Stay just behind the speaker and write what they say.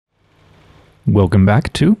Welcome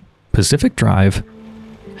back to Pacific Drive.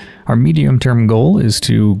 Our medium-term goal is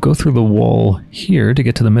to go through the wall here to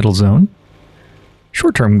get to the middle zone.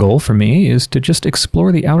 Short-term goal for me is to just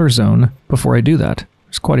explore the outer zone before I do that.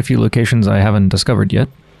 There's quite a few locations I haven't discovered yet.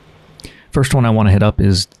 First one I want to hit up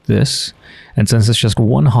is this, and since it's just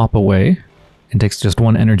one hop away and takes just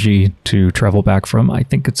one energy to travel back from, I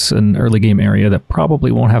think it's an early game area that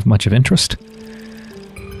probably won't have much of interest.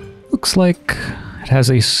 Looks like it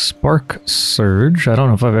has a spark surge. I don't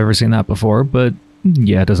know if I've ever seen that before, but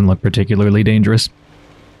yeah, it doesn't look particularly dangerous.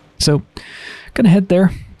 So, gonna head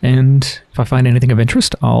there, and if I find anything of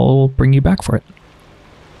interest, I'll bring you back for it.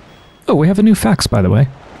 Oh, we have a new fax, by the way.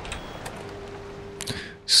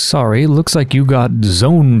 Sorry, looks like you got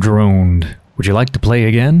zone droned. Would you like to play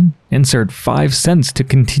again? Insert 5 cents to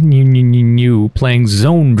continue playing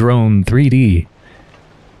Zone Drone 3D.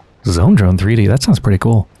 Zone Drone 3D, that sounds pretty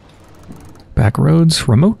cool. Back roads,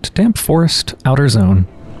 remote, damp forest, outer zone.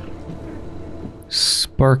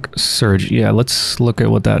 Spark surge. Yeah, let's look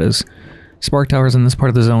at what that is. Spark towers in this part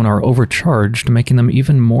of the zone are overcharged, making them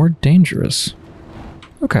even more dangerous.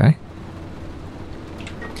 Okay.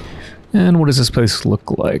 And what does this place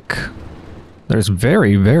look like? There's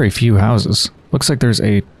very, very few houses. Looks like there's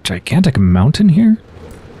a gigantic mountain here.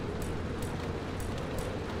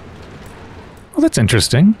 Oh, that's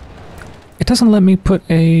interesting. It doesn't let me put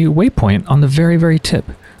a waypoint on the very, very tip.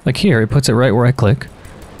 Like here, it puts it right where I click.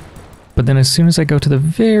 But then as soon as I go to the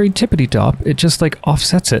very tippity top, it just like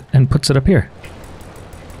offsets it and puts it up here.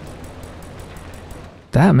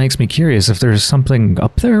 That makes me curious if there's something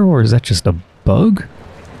up there, or is that just a bug?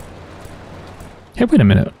 Hey, wait a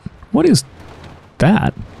minute. What is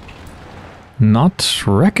that? Not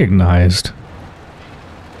recognized.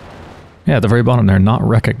 Yeah, at the very bottom there, not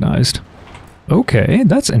recognized. Okay,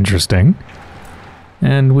 that's interesting.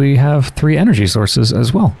 And we have 3 energy sources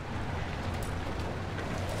as well.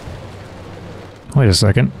 Wait a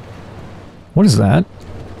second. What is that?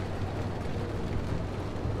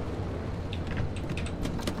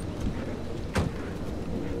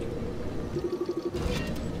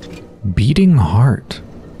 Beating heart.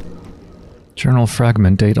 Journal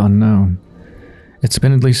fragment, date unknown. It's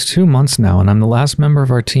been at least 2 months now, and I'm the last member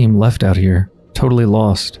of our team left out here. Totally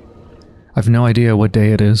lost. I've no idea what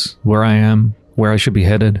day it is, where I am, where I should be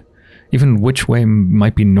headed, even which way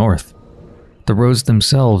might be north. The roads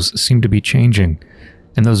themselves seem to be changing,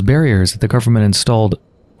 and those barriers that the government installed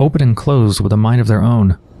open and close with a mind of their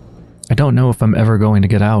own. I don't know if I'm ever going to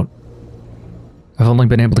get out. I've only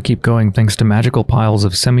been able to keep going thanks to magical piles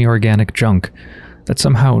of semi-organic junk that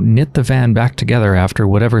somehow knit the van back together after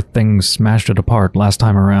whatever thing smashed it apart last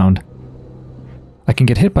time around. I can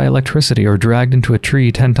get hit by electricity or dragged into a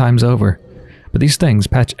tree 10 times over, but these things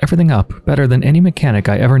patch everything up better than any mechanic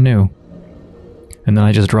I ever knew. And then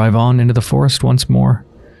I just drive on into the forest once more,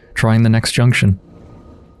 trying the next junction.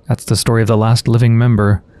 That's the story of the last living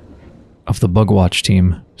member of the Bugwatch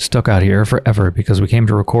team, stuck out here forever because we came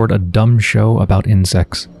to record a dumb show about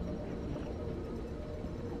insects.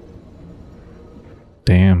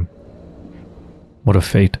 Damn. What a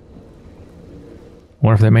fate.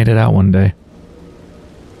 What if they made it out one day?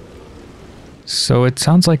 So it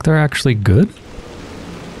sounds like they're actually good?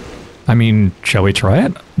 I mean, shall we try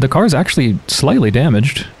it? The car's actually slightly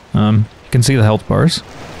damaged. You can see the health bars.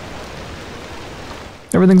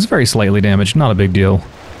 Everything's very slightly damaged, not a big deal.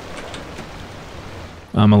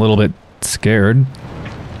 I'm a little bit scared.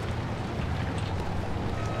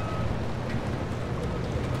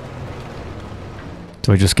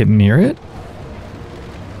 Do I just get near it?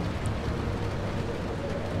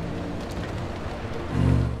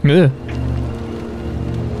 Ugh.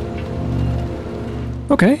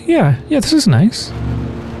 Okay, yeah, this is nice.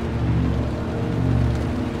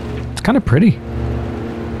 It's kind of pretty.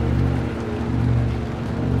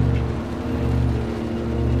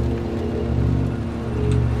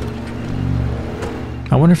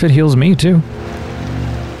 I wonder if it heals me too.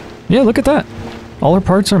 Yeah, look at that. All our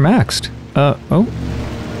parts are maxed. Oh.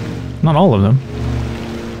 Not all of them.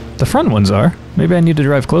 The front ones are. Maybe I need to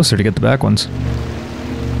drive closer to get the back ones.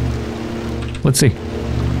 Let's see.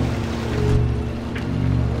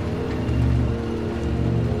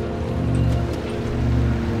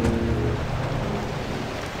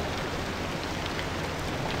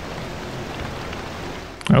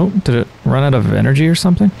 Oh, did it run out of energy or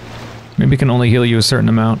something? Maybe it can only heal you a certain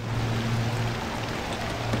amount.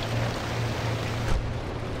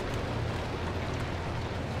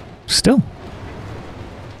 Still.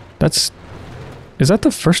 That's... Is that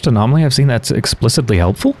the first anomaly I've seen that's explicitly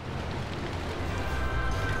helpful?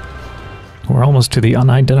 We're almost to the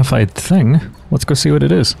unidentified thing. Let's go see what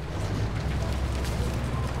it is.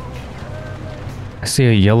 I see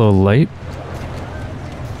a yellow light.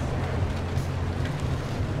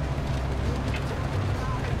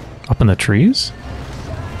 Up in the trees?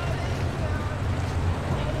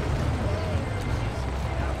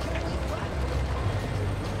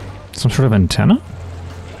 Some sort of antenna?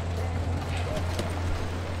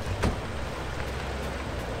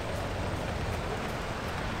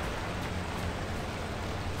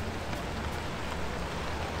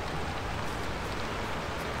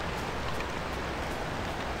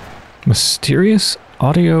 Mysterious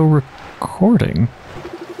audio recording.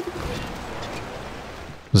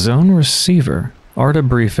 Zone receiver. ARTA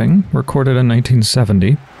briefing, recorded in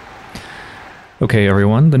 1970. Okay,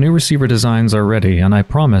 everyone, the new receiver designs are ready, and I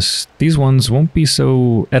promise these ones won't be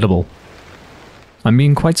so edible. I'm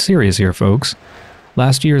being quite serious here, folks.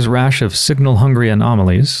 Last year's rash of signal-hungry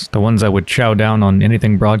anomalies, the ones that would chow down on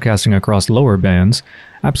anything broadcasting across lower bands,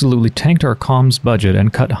 absolutely tanked our comms budget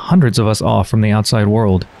and cut hundreds of us off from the outside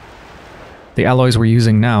world. The alloys we're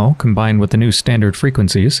using now, combined with the new standard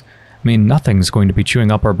frequencies, mean nothing's going to be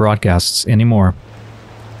chewing up our broadcasts anymore.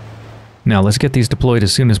 Now let's get these deployed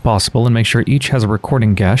as soon as possible and make sure each has a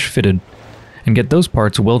recording cache fitted, and get those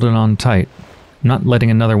parts welded on tight, not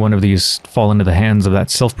letting another one of these fall into the hands of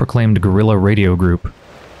that self-proclaimed guerrilla radio group.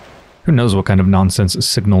 Who knows what kind of nonsense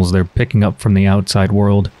signals they're picking up from the outside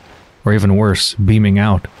world, or even worse, beaming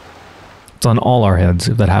out. It's on all our heads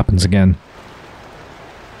if that happens again.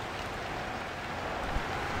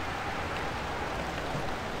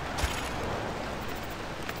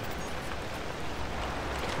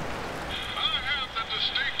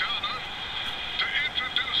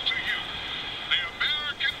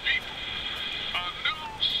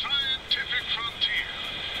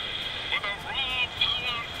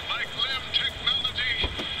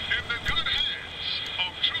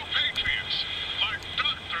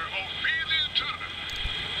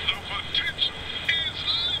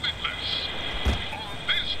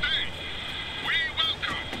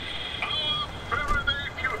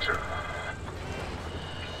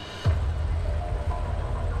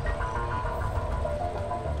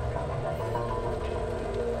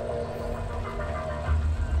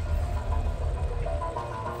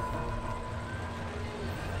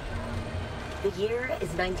 The year is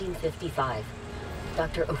 1955.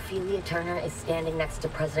 Dr. Ophelia Turner is standing next to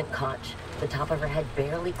President Koch, the top of her head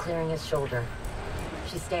barely clearing his shoulder.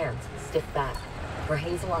 She stands, stiff back, her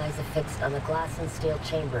hazel eyes affixed on the glass and steel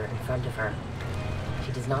chamber in front of her.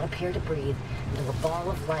 She does not appear to breathe until a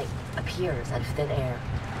ball of light appears out of thin air.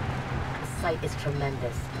 The sight is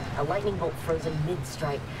tremendous, a lightning bolt frozen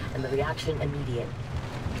mid-strike, and the reaction immediate.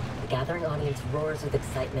 The gathering audience roars with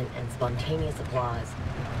excitement and spontaneous applause.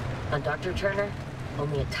 On Dr. Turner,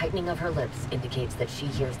 only a tightening of her lips indicates that she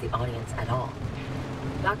hears the audience at all.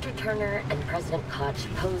 Dr. Turner and President Koch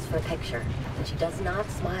pose for a picture, and she does not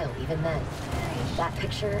smile even then. That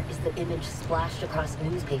picture is the image splashed across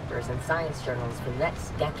newspapers and science journals for the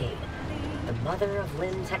next decade. The mother of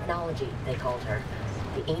limb technology, they called her.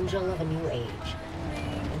 The angel of a new age.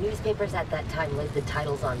 The newspapers at that time laid the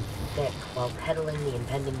titles on thick while peddling the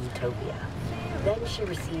impending utopia. Then she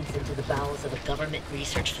recedes into the bowels of a government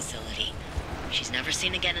research facility. She's never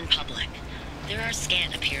seen again in public. There are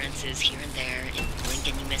scant appearances here and there in blink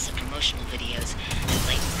and you miss of promotional videos and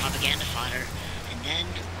blatant propaganda fodder, and then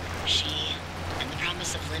she and the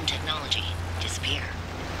promise of limb technology disappear.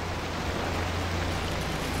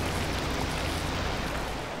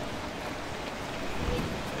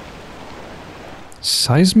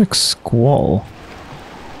 Seismic squall.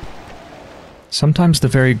 Sometimes the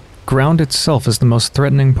very ground itself is the most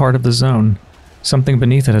threatening part of the zone. Something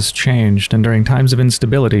beneath it has changed, and during times of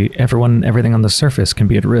instability, everyone and everything on the surface can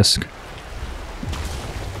be at risk.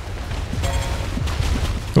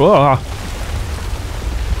 Whoa!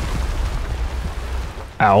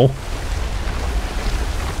 Ow.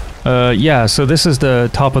 Yeah, so this is the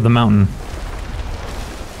top of the mountain.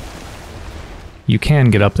 You can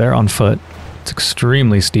get up there on foot. It's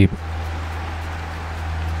extremely steep.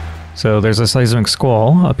 So there's a seismic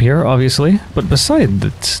squall up here, obviously, but besides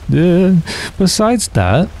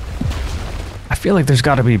that, I feel like there's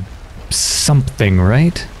gotta be something,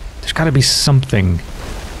 right? There's gotta be something.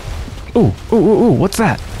 Ooh, ooh, ooh, ooh, what's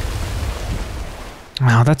that?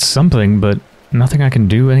 Wow, that's something, but nothing I can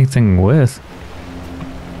do anything with.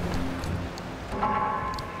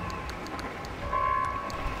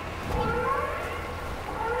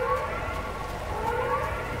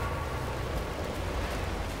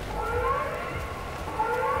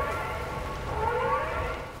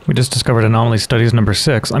 We just discovered anomaly studies number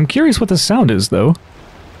 6. I'm curious what this sound is, though.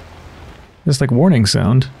 This, like, warning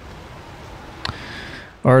sound.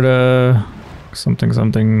 ARTA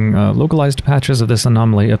Localized patches of this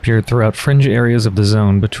anomaly appeared throughout fringe areas of the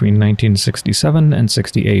zone between 1967 and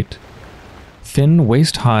 68. Thin,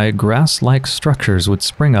 waist-high, grass-like structures would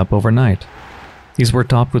spring up overnight. These were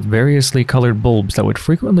topped with variously colored bulbs that would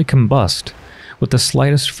frequently combust with the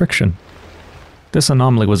slightest friction. This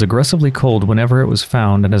anomaly was aggressively cold whenever it was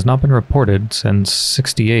found and has not been reported since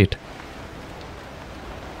 68.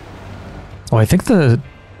 Oh, I think the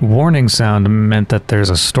warning sound meant that there's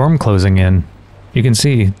a storm closing in. You can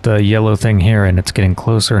see the yellow thing here, and it's getting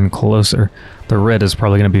closer and closer. The red is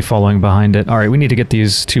probably going to be following behind it. Alright, we need to get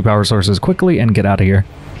these 2 power sources quickly and get out of here.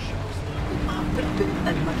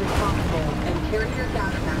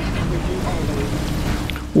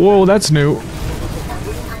 Whoa, that's new.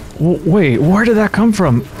 Wait, where did that come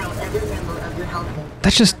from?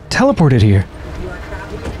 That just teleported here.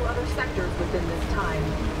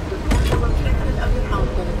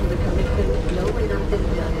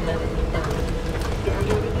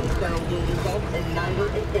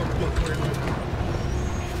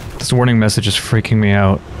 This warning message is freaking me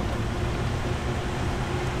out.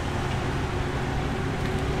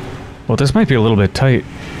 Well, this might be a little bit tight.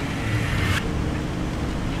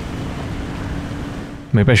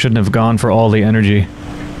 Maybe I shouldn't have gone for all the energy.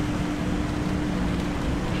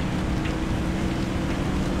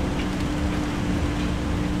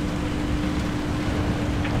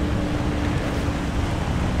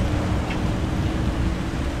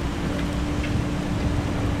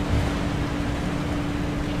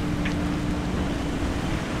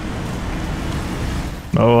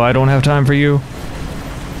 Oh, I don't have time for you.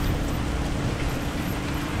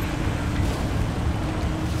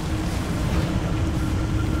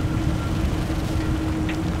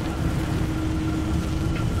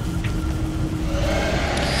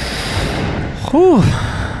 Whew.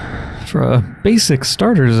 For a basic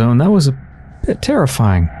starter zone, that was a bit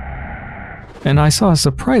terrifying. And I saw a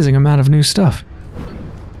surprising amount of new stuff.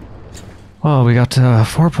 Well, we got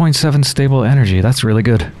 4.7 stable energy. That's really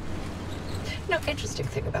good. No, interesting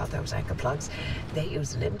thing about those anchor plugs, they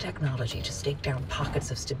use limb technology to stake down pockets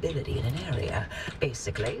of stability in an area.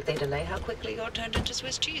 Basically, they delay how quickly you're turned into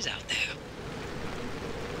Swiss cheese out there.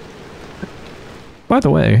 By the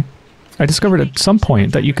way, I discovered at some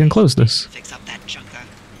point that you can close this. Fix up that junker.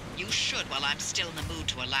 You should while I'm still in the mood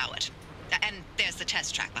to allow it. And there's the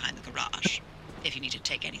test track behind the garage, if you need to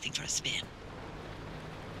take anything for a spin.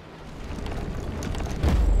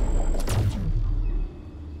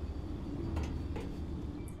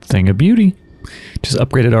 Thing of beauty. Just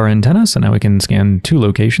upgraded our antenna, so now we can scan 2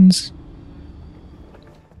 locations.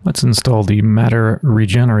 Let's install the matter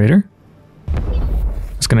regenerator.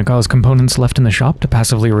 It's going to cause components left in the shop to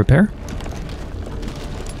passively repair.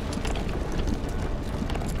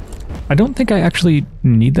 I don't think I actually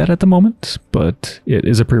need that at the moment, but it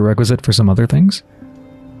is a prerequisite for some other things.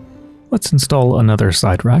 Let's install another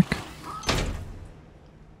side rack.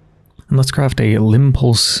 And let's craft a limb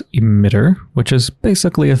pulse emitter, which is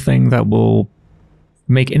basically a thing that will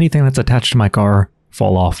make anything that's attached to my car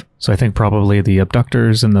fall off. So I think probably the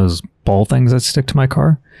abductors and those ball things that stick to my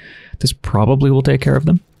car, this probably will take care of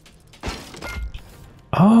them.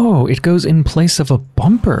 Oh, it goes in place of a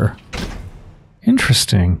bumper.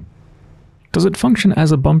 Interesting. Does it function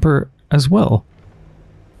as a bumper as well?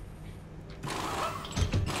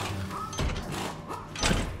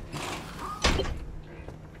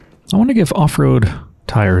 I want to give off-road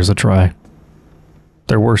tires a try.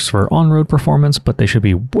 They're worse for on-road performance, but they should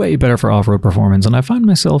be way better for off-road performance, and I find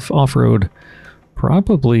myself off-road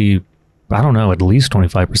probably, I don't know, at least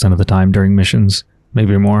 25% of the time during missions,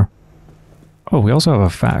 maybe more. Oh, we also have a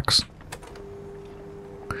fax.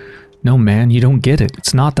 No, man, you don't get it.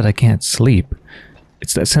 It's not that I can't sleep.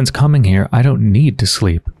 It's that since coming here, I don't need to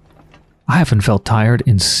sleep. I haven't felt tired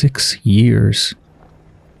in 6 years.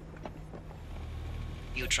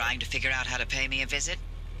 You trying to figure out how to pay me a visit?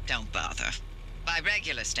 Don't bother. By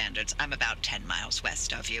regular standards, I'm about 10 miles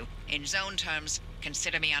west of you. In zone terms,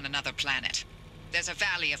 consider me on another planet. There's a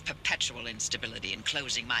valley of perpetual instability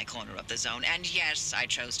enclosing my corner of the zone, and yes, I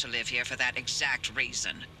chose to live here for that exact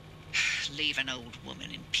reason. Leave an old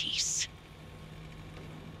woman in peace.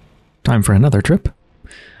 Time for another trip.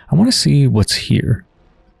 I want to see what's here.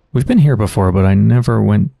 We've been here before, but I never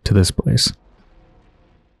went to this place.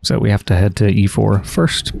 So we have to head to E4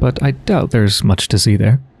 first, but I doubt there's much to see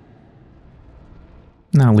there.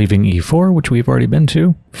 Now leaving E4, which we've already been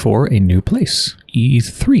to, for a new place.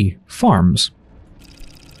 E3 Farms.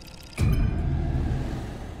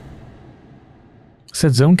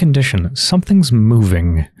 Said zone condition, something's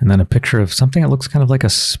moving, and then a picture of something that looks kind of like a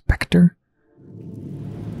specter.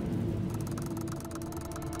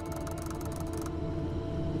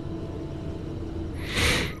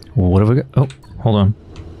 What have we got? Oh, hold on.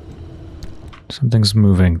 Something's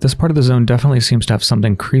moving. This part of the zone definitely seems to have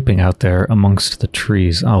something creeping out there amongst the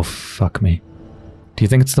trees. Oh, fuck me. Do you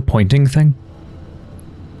think it's the pointing thing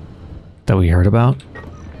that we heard about?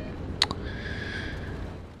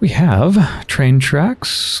 We have train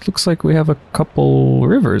tracks. Looks like we have a couple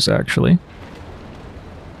rivers, actually.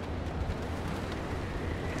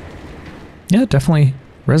 Yeah, definitely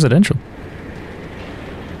residential.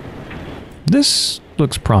 This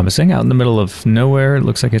looks promising. Out in the middle of nowhere. It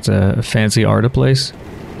looks like it's a fancy Arta place.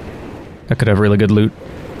 That could have really good loot.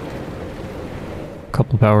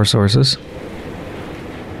 Couple power sources.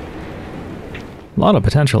 A lot of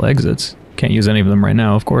potential exits. Can't use any of them right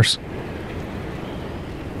now, of course.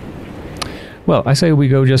 Well, I say we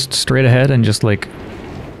go just straight ahead and just like...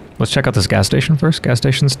 Let's check out this gas station first. Gas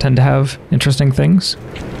stations tend to have interesting things.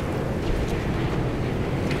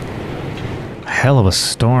 Hell of a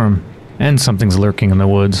storm. And something's lurking in the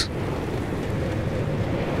woods.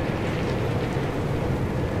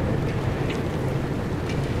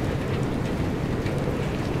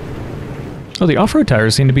 Oh, the off-road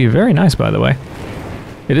tires seem to be very nice, by the way.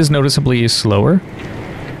 It is noticeably slower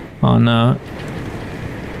on,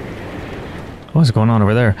 what's going on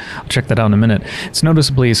over there? I'll check that out in a minute. It's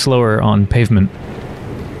noticeably slower on pavement.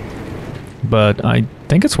 But I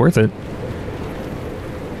think it's worth it.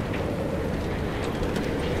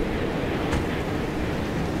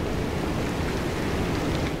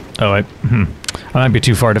 Oh, I might be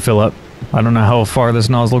too far to fill up. I don't know how far this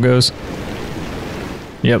nozzle goes.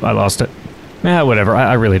 Yep, I lost it. Eh, whatever.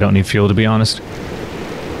 I really don't need fuel, to be honest.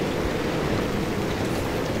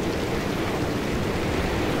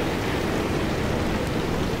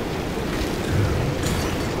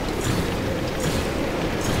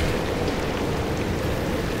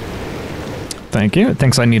 Thank you. It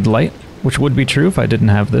thinks I need light, which would be true if I didn't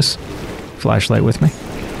have this flashlight with me.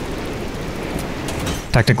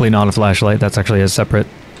 Technically not a flashlight, that's actually a separate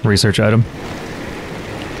research item.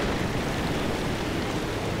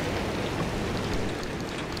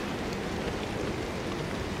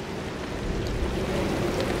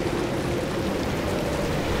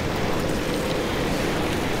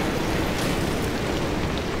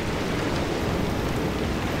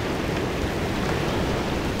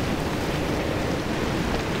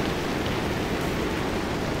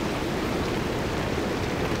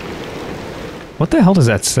 What the hell does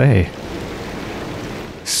that say?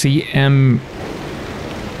 CM...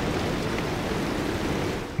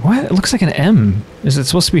 What? It looks like an M. Is it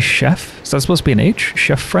supposed to be chef? Is that supposed to be an H?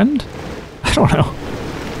 Chef friend? I don't know.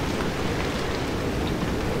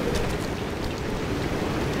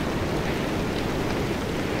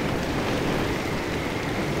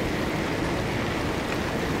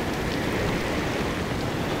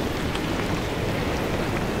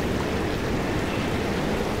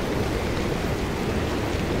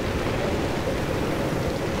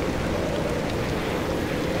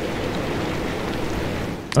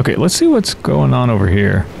 Okay, let's see what's going on over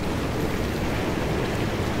here.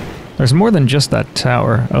 There's more than just that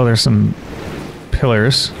tower. Oh, there's some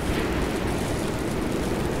pillars.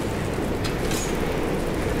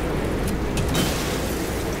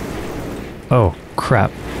 Oh,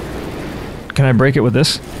 crap. Can I break it with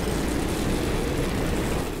this?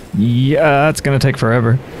 Yeah, that's gonna take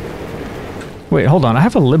forever. Wait, hold on. I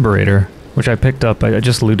have a Liberator, which I picked up. I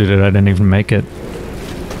just looted it. I didn't even make it.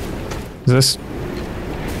 Is this...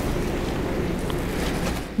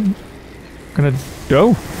 gonna...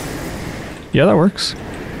 Oh! Yeah, that works.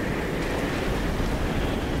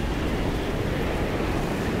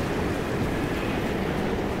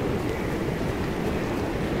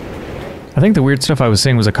 I think the weird stuff I was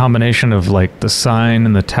seeing was a combination of like the sign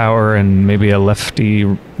and the tower and maybe a lefty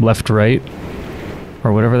left-right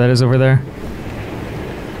or whatever that is over there.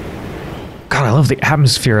 God, I love the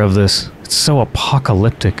atmosphere of this. It's so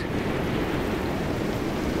apocalyptic.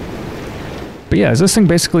 But yeah, is this thing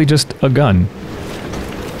basically just a gun?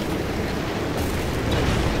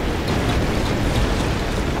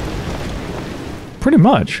 Pretty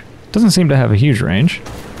much. Doesn't seem to have a huge range.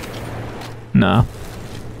 Nah.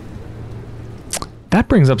 That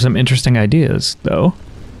brings up some interesting ideas, though.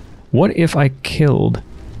 What if I killed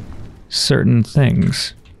certain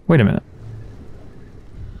things? Wait a minute.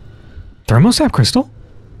 Thermostat crystal?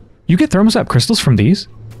 You get thermostat crystals from these?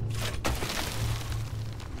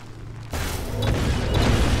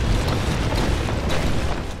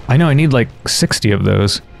 I know I need like 60 of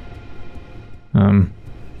those.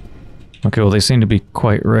 Okay, well they seem to be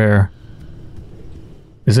quite rare.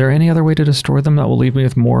 Is there any other way to destroy them that will leave me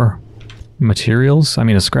with more materials? I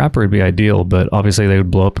mean, a scrapper would be ideal, but obviously they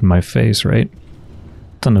would blow up in my face, right?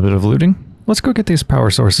 Done a bit of looting. Let's go get these power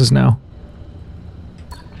sources now.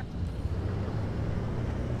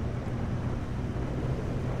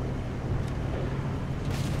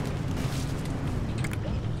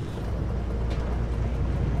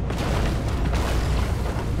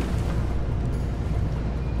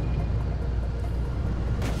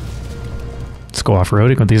 Let's go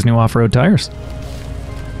off-roading with these new off-road tires.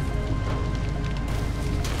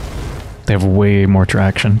 They have way more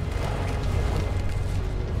traction.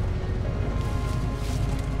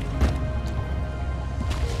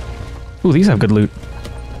 Ooh, these have good loot.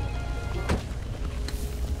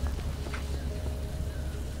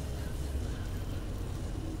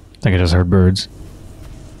 I think I just heard birds.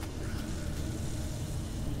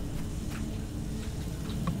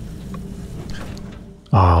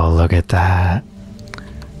 Oh, look at that.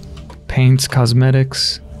 Paints,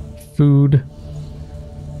 cosmetics, food.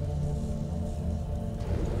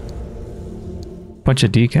 Bunch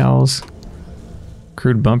of decals.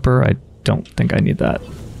 Crude bumper. I don't think I need that.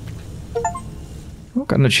 Oh,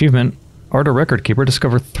 got an achievement. Art Record Keeper.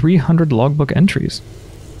 Discover 300 logbook entries.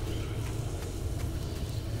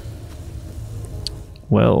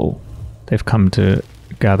 Well, they've come to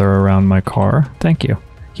gather around my car. Thank you.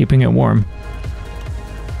 Keeping it warm.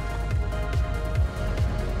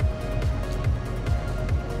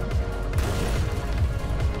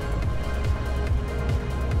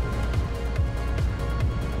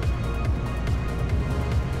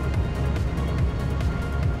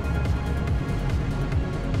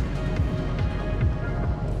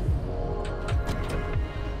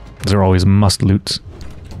 Those are always must loots.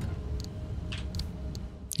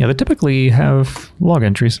 Yeah, they typically have log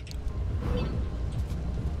entries.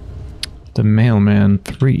 The Mailman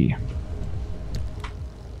 3.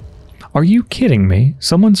 Are you kidding me?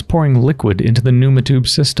 Someone's pouring liquid into the Pneumatube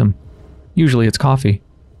system. Usually it's coffee.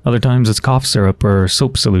 Other times it's cough syrup or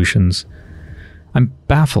soap solutions. I'm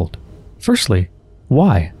baffled. Firstly,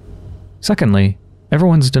 why? Secondly,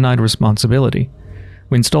 everyone's denied responsibility.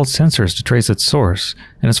 We installed sensors to trace its source,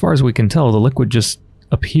 and as far as we can tell, the liquid just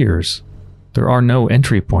appears. There are no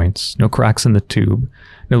entry points, no cracks in the tube,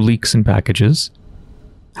 no leaks in packages.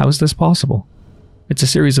 How is this possible? It's a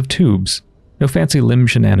series of tubes, no fancy limb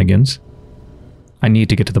shenanigans. I need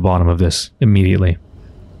to get to the bottom of this immediately.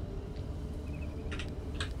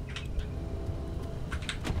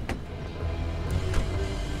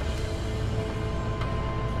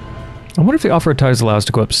 I wonder if the off-road tires allow us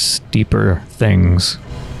to go up steeper things.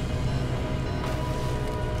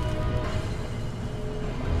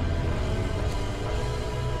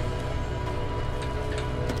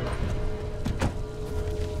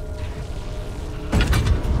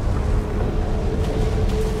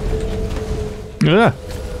 Ugh.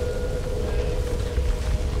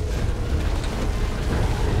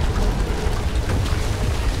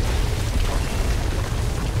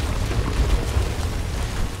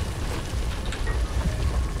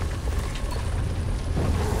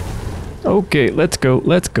 Okay, let's go,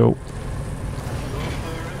 let's go.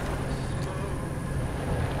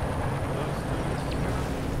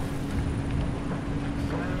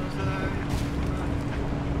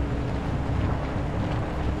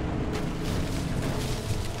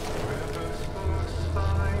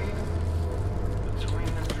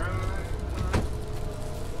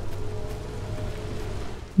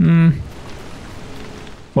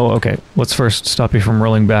 Well, okay, let's first stop you from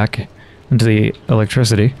rolling back into the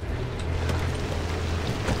electricity.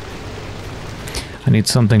 I need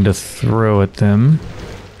something to throw at them.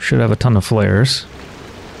 Should have a ton of flares.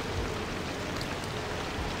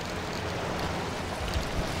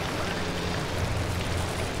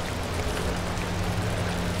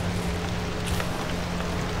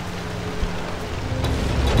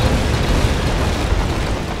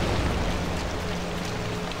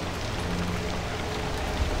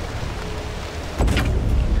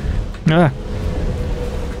 Ah!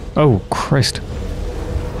 Oh, Christ.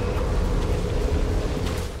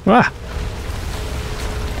 Ah!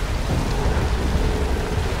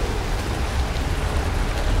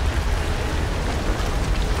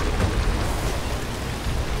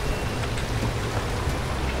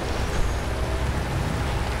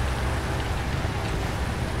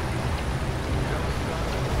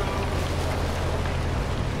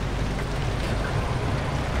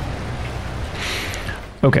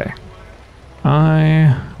 Okay.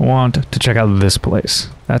 I want to check out this place.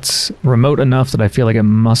 That's remote enough that I feel like it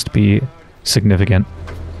must be significant.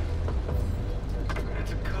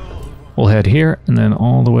 We'll head here and then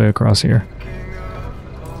all the way across here.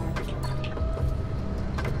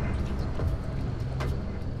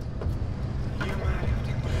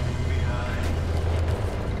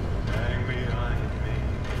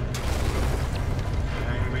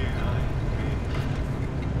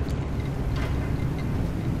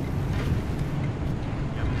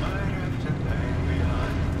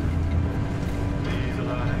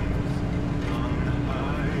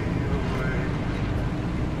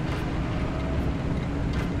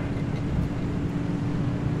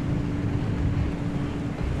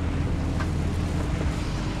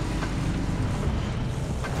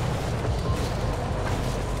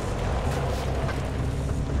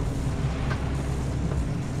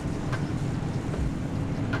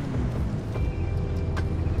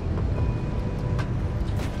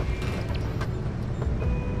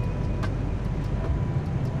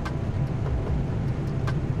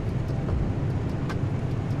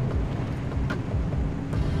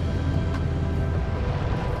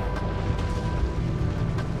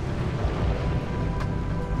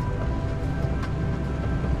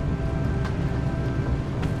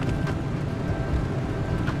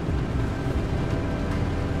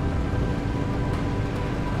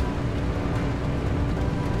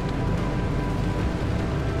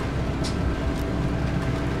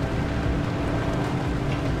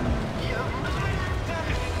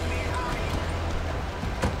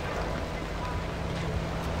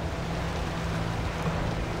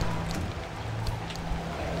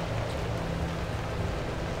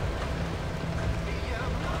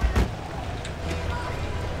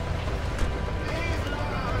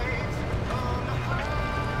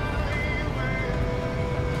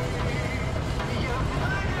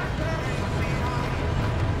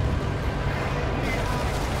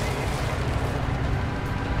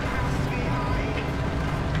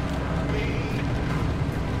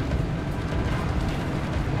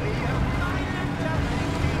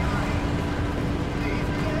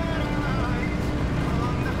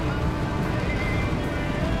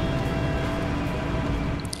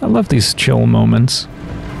 love these chill moments.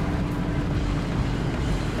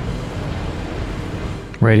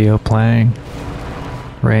 Radio playing.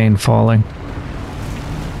 Rain falling.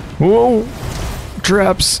 Whoa!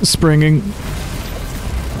 Traps springing.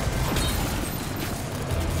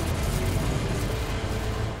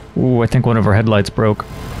 Ooh, I think one of our headlights broke.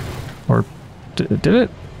 Or did it?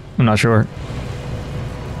 I'm not sure.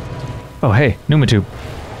 Oh, hey, pneumatube.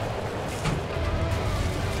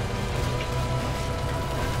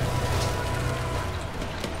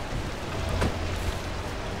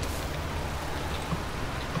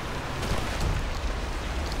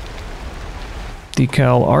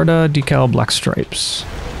 Decal Arda, decal black stripes.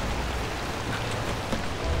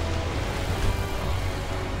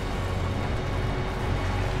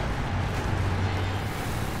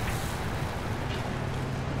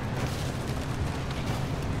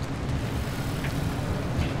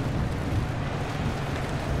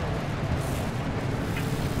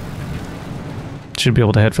 Should be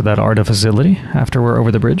able to head for that Arda facility after we're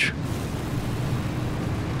over the bridge.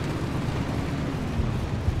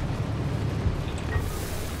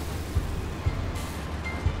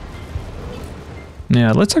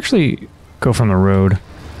 Yeah, let's actually go from the road.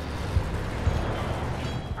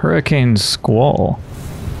 Hurricane Squall.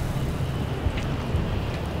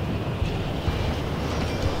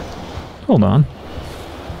 Hold on.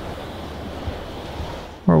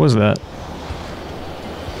 Where was that?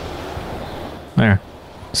 There.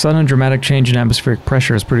 Sudden dramatic change in atmospheric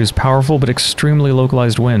pressure has produced powerful but extremely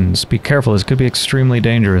localized winds. Be careful, this could be extremely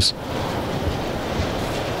dangerous.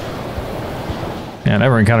 Yeah, I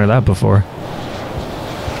never encountered that before.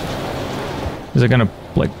 Is it gonna,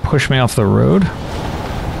 like, push me off the road?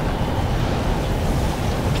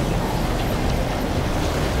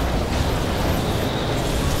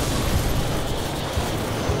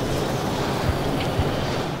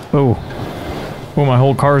 Oh. Oh, my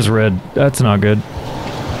whole car's red. That's not good.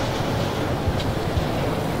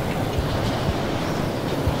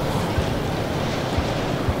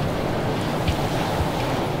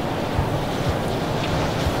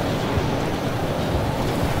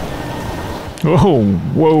 Whoa,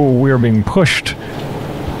 whoa, we are being pushed.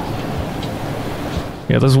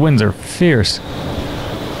 Yeah, those winds are fierce.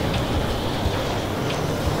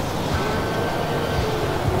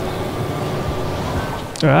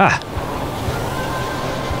 Ah!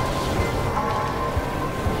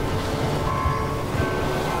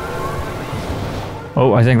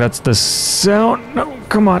 Oh, I think that's the sound. No,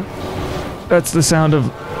 come on. That's the sound of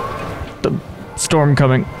the storm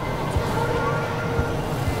coming.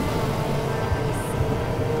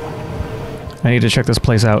 I need to check this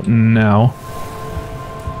place out now.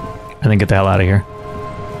 And then get the hell out of here.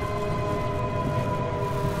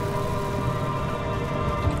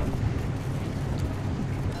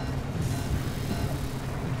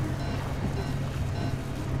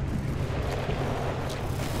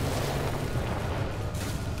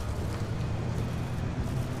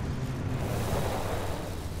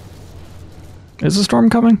 Is the storm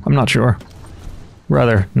coming? I'm not sure.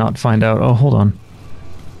 Rather not find out. Oh, hold on.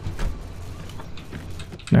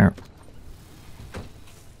 There.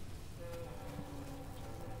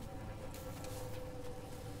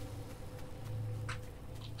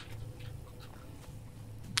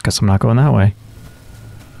 Guess I'm not going that way.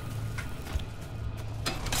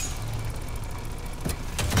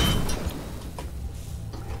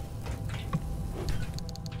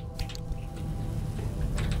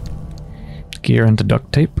 Gear into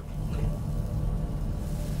duct tape.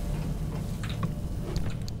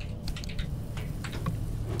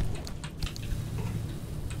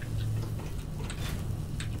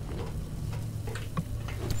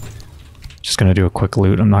 Just gonna do a quick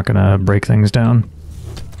loot. I'm not gonna break things down.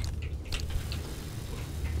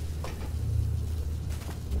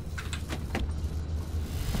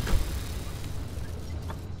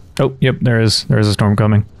 Oh, yep, there is a storm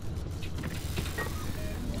coming.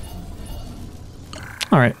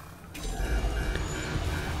 Alright.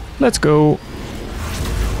 Let's go.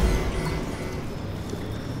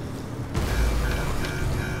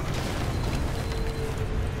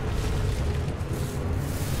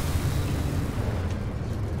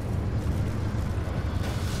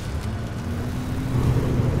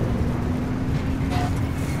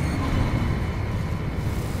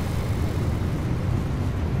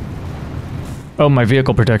 Oh, my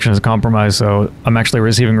vehicle protection is compromised, so I'm actually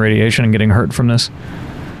receiving radiation and getting hurt from this.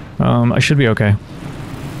 I should be okay.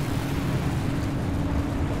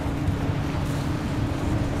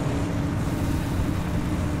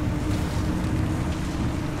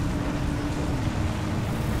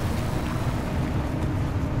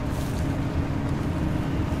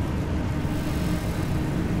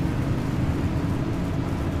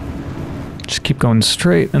 Just keep going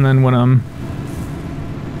straight, and then when I'm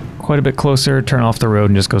quite a bit closer, turn off the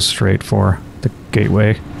road and just go straight for the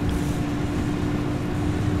gateway.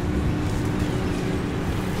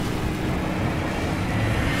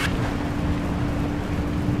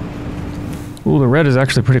 Ooh, the red is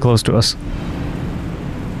actually pretty close to us.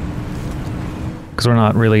 Because we're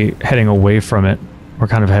not really heading away from it. We're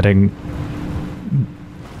kind of heading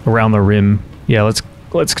around the rim. Yeah,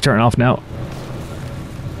 let's turn off now.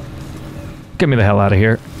 Get me the hell out of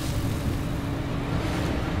here.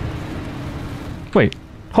 Wait,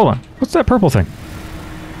 hold on. What's that purple thing?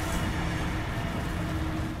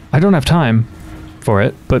 I don't have time for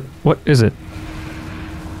it, but what is it?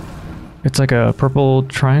 It's like a purple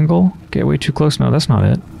triangle? Get way too close? No, that's not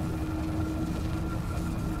it.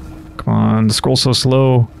 Come on, the scroll's so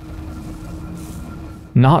slow.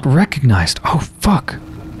 Not recognized. Oh, fuck.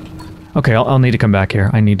 Okay, I'll need to come back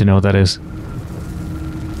here. I need to know what that is.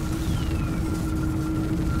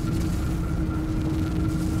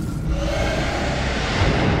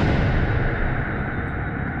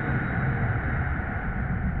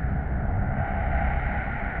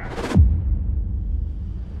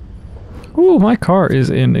 Ooh, my car is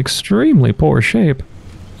in extremely poor shape.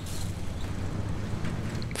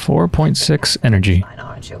 4.6 energy. Fine,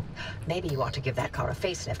 aren't you? Maybe you ought to give that car a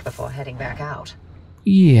facelift before heading back out.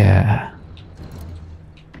 Yeah.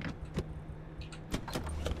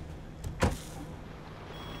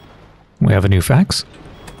 We have a new fax.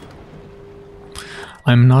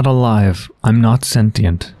 I'm not alive. I'm not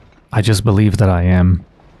sentient. I just believe that I am.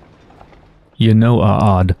 You know,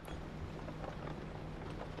 odd.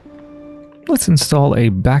 Let's install a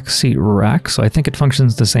backseat rack, so I think it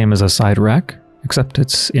functions the same as a side rack, except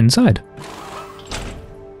it's inside.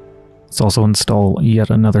 Let's also install yet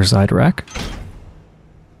another side rack.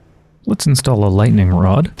 Let's install a lightning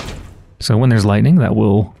rod. So when there's lightning, that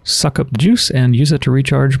will suck up the juice and use it to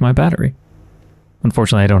recharge my battery.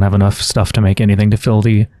 Unfortunately, I don't have enough stuff to make anything to fill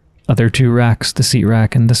the other two racks, the seat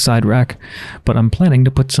rack and the side rack, but I'm planning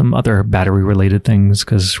to put some other battery-related things,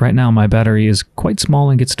 because right now my battery is quite small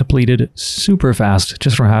and gets depleted super fast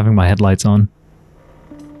just from having my headlights on.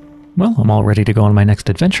 Well, I'm all ready to go on my next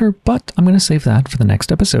adventure, but I'm going to save that for the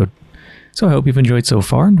next episode. So I hope you've enjoyed so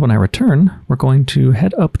far, and when I return, we're going to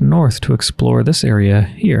head up north to explore this area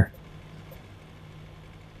here.